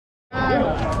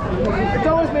It's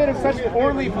always made of such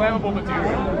poorly flammable material.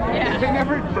 Yeah. They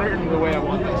never burn the way I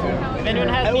want them to. If anyone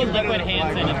has any liquid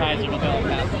hand sanitizer, it'll go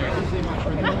faster.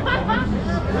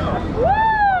 Woo!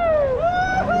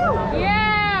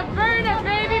 Yeah, burn it,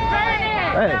 baby, burn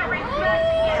it! Hey.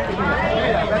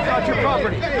 That's not your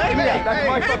property. That's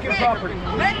my fucking property.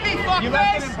 Make me, fuck you face!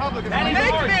 left it in public.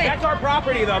 That's our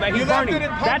property, though, that he's burning.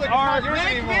 That's our...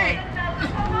 Make me!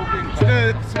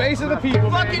 The space of the people.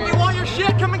 Fucking, you want your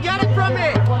shit? Come and get it from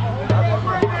me! Come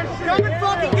and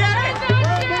fucking get it!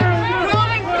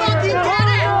 Come and fucking get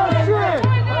it!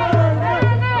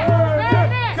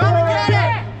 Come and get it!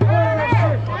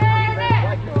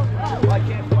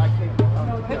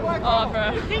 Oh, bro.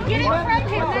 Then get it from him.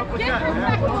 Then get it from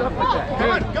him.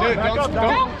 Dude, don't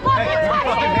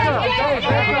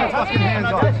fucking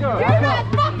hands off. Do not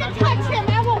fucking touch him. I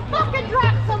will fucking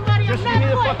drop somebody on that foot. Just give me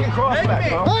the fucking crossback,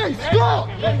 bro. Hey, stop!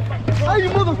 Hey, you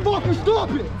motherfucker, stop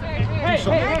it! Hey.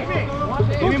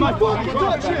 Give me my fucking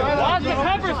touch him! What's the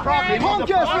Pepper's property?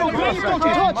 Punk ass little bitch, you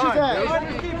fucking touch his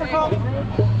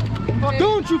ass!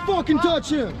 Don't you fucking touch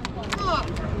him!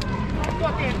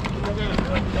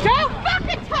 Don't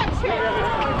fucking touch him!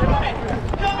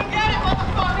 Come and get it,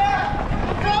 motherfucker!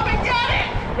 Come and get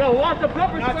it! Yo, watch the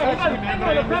pepper spray. You gotta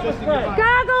remember the pepper spray.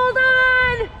 Goggles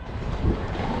on!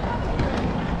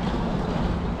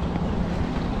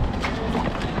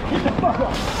 Get the fuck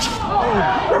up!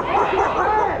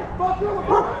 Hey! Fuck you,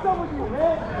 what's up with you,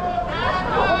 man?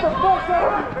 What the fuck's up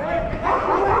with you, man?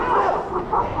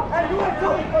 Hey, you ain't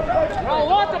telling me what's up. Yo,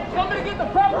 watch the... Somebody get the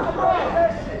pepper spray.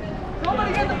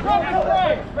 Somebody get the pepper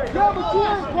spray. Yeah, but you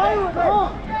ain't playing with her, huh?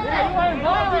 Yeah, you ain't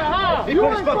playing with her. He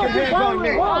put his fucking hands on me.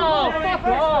 Oh, fuck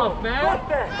off, man.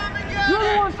 You're the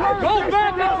one trying to... Go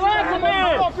back and clap him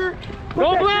in.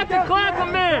 Go back and clap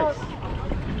him in.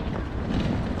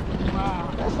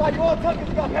 That's like all Tuckers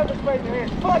got pepper spray in their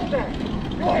hands. Fuck that.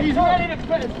 He's ready to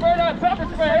spray that pepper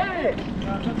spray, ain't he?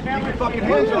 Fucking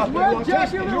hands off.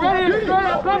 You ready to spray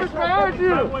that pepper spray, aren't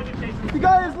you? The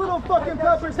guy has little fucking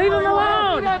pepper spray. Leave him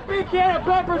alone! Leave that big can of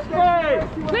pepper spray!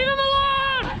 Leave him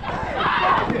alone!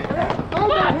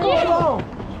 Leave him alone!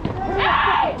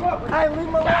 Hey! Hey, leave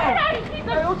him alone! Hey,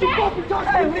 don't you fucking touch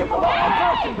me! Leave him alone!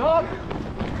 Hey! Dog!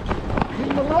 Leave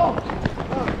him alone!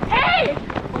 Hey!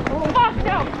 Fuck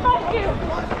no! Fuck you!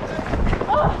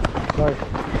 Oh. Sorry.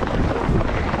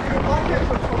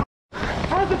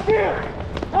 How's it feel?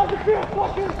 How's it feel,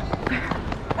 fucking?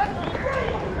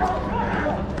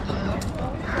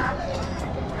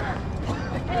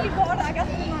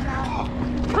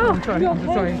 I'm sorry, I'm so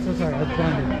sorry, I'm so sorry. I was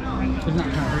blinded. It's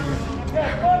not trying to hurt you.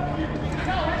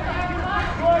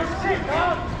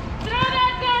 Throw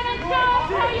that down and show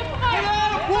us how you fight!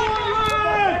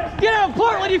 Get out of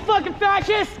Portland, you fucking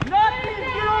fascist! Get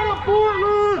out of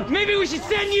Portland! Maybe we should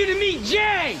send you to meet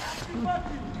Jay!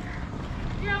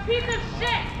 You're a piece of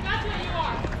shit! That's what you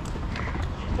are!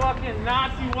 Fucking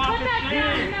Nazi Put walking that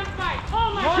down and then fight!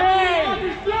 Oh my Jay!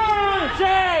 God!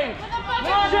 Jay! What the fuck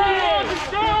Jay!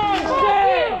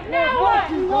 Jay! Now what?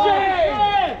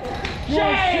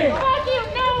 Jay! Fuck you!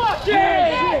 Now what? Jay!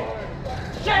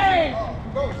 Jay!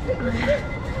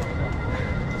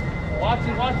 Watch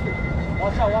it.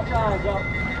 Watch out, yo.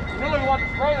 Really want to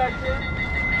spray that shit.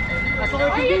 That's all I Are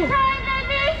can you do. crying,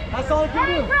 baby? That's all I Are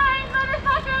you crying,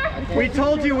 motherfucker? We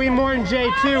told you we mourn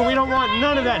Jay too. We don't want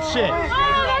none of that shit. Oh,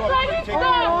 that's right, you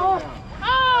suck!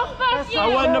 Oh, fuck you! I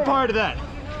wasn't a part of that.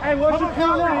 Hey, what's your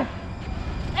deal now?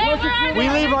 Hey, we're on We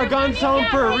the leave our guns home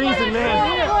for a reason,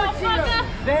 man.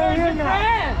 They're here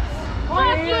now.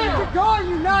 Fuck you! God,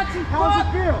 you Nazi! How's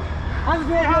it feel? How's it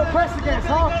feel to be oppressed against,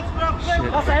 huh?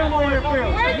 That's how everyone here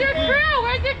feels. Where's your crew?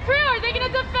 Where's your crew? Are they gonna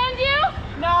defend you?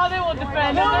 No, they won't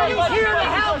defend us. Nobody's here to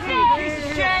help you, piece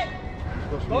of shit!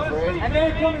 And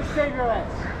they come to save your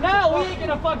ass. No, we ain't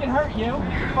gonna fucking hurt you.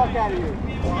 Get the fuck out of here.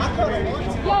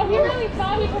 Yo, he really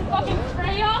thought he could fucking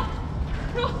spray y'all?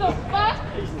 What the fuck?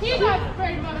 He got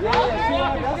sprayed,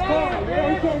 motherfucker! That's cool. Yeah,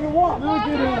 we can't even walk. We'll get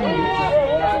in there.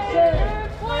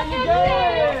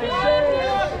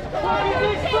 Fuck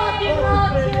this fucking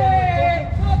Nazi!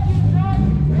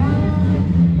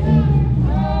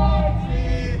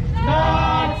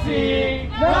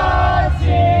 Nazi!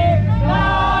 Nazi!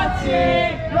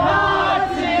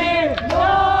 Nazi!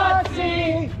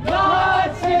 Nazi!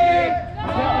 Nazi!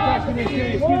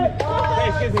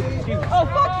 Excuse me. Oh,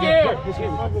 fuck you!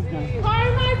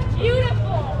 Karma's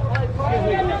beautiful!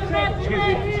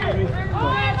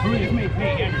 Excuse me.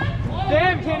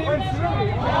 Damn, can't even see me.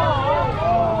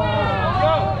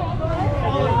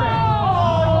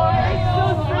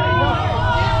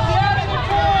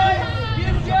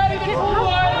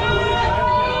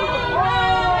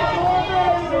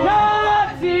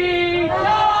 Nazi!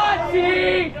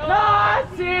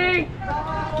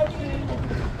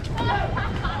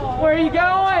 you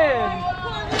going?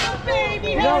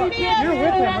 You're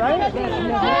with him, right?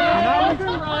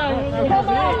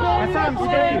 That's how I'm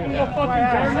staying. The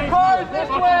car's this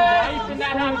way!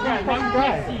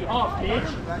 Bitch.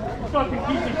 Fucking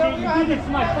piece of shit. You do this to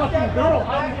my fucking girl.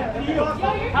 How does it feel?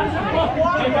 How does it fucking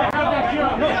feel? Have that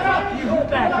girl. No, fuck you. You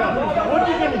back up. What are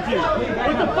you gonna do?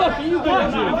 What the fuck are you gonna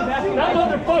do? That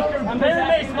motherfucker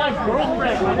marinates my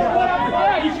girlfriend.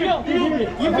 Yeah, you feel it.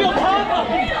 You feel hard.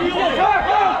 You feel hard.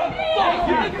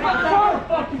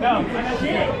 Fuck you. No.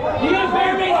 You gonna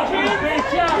marinate kids?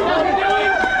 Bitch, yeah. What are you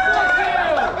doing? Fuck you.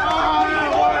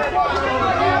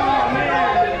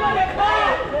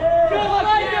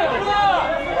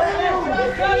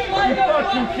 You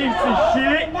fucking piece of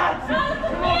shit! You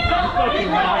fucking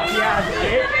Nazi ass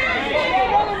bitch!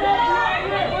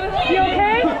 You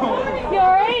okay? You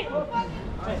alright?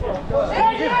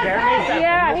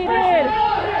 Yeah, he did.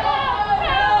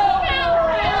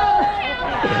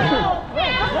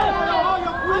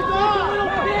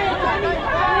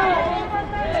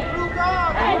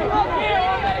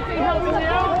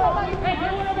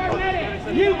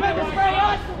 You better spray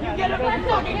us, you get a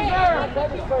fucking serve!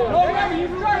 Whatever, you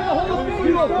started the whole thing,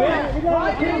 you little bitch! You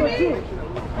fucking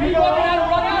had to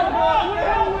run out of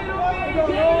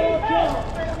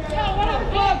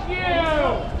fuck you!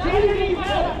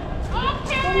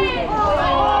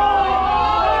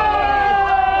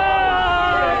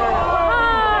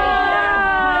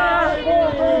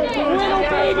 Little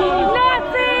baby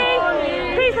Nazi!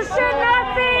 Piece of shit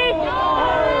Nazi!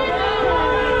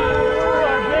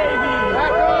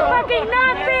 Fucking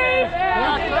Nazi!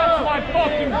 That's my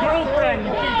fucking girlfriend,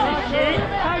 you piece of shit!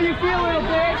 How do you feel, little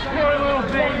bitch? Poor little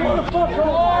baby!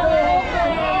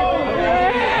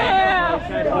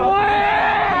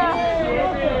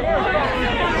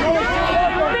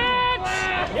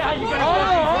 Yeah, you gotta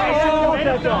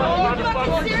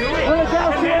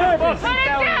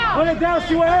Run it down,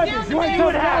 see what happens. You ain't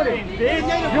tough about it. You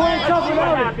ain't tough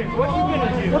about it. What you gonna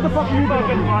do? What the fuck are you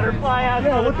Fucking butterfly ass.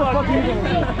 Yeah, what the fuck are you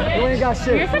gonna do? You ain't got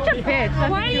shit. You're such a bitch.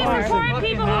 Why do you support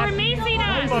people who are macing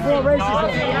us? Support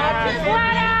racism.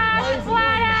 Flat ass!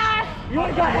 Flat ass! You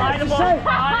ain't got half to say.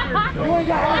 You ain't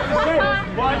got half to say.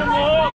 Line them all.